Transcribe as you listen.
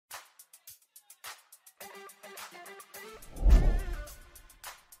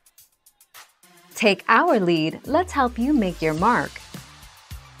Take our lead, let's help you make your mark.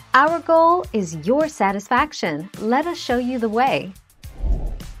 Our goal is your satisfaction. Let us show you the way.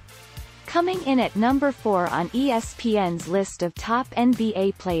 Coming in at number 4 on ESPN's list of top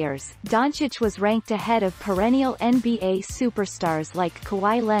NBA players, Doncic was ranked ahead of perennial NBA superstars like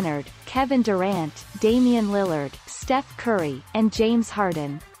Kawhi Leonard, Kevin Durant, Damian Lillard, Steph Curry, and James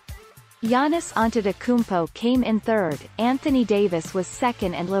Harden. Giannis Antetokounmpo came in third, Anthony Davis was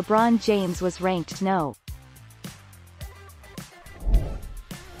second, and LeBron James was ranked no.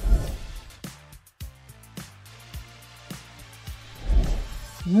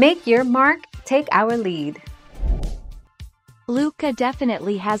 Make your mark, take our lead. Luka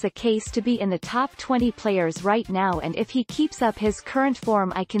definitely has a case to be in the top 20 players right now, and if he keeps up his current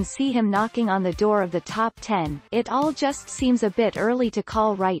form I can see him knocking on the door of the top 10. It all just seems a bit early to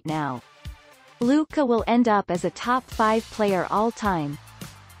call right now. Luka will end up as a top 5 player all time.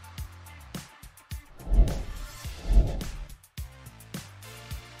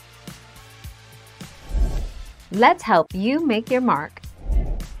 Let's help you make your mark.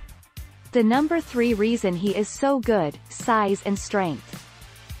 The number 3 reason he is so good, size and strength.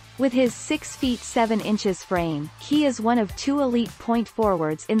 With his 6 feet 7 inches frame, he is one of 2 elite point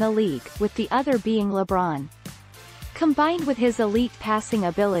forwards in the league, with the other being LeBron. Combined with his elite passing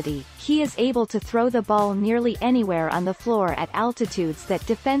ability, he is able to throw the ball nearly anywhere on the floor at altitudes that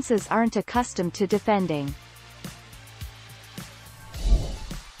defenses aren't accustomed to defending.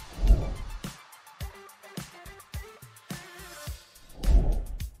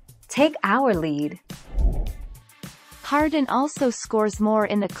 Take our lead. Harden also scores more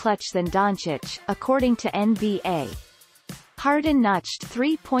in the clutch than Doncic, according to NBA. Harden notched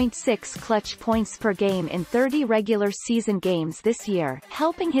 3.6 clutch points per game in 30 regular season games this year,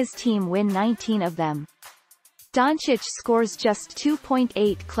 helping his team win 19 of them. Doncic scores just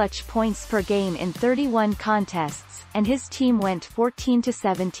 2.8 clutch points per game in 31 contests, and his team went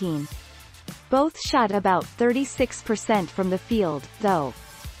 14-17. Both shot about 36% from the field, though.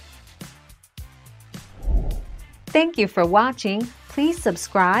 Thank you for watching. Please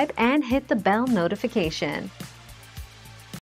subscribe and hit the bell notification.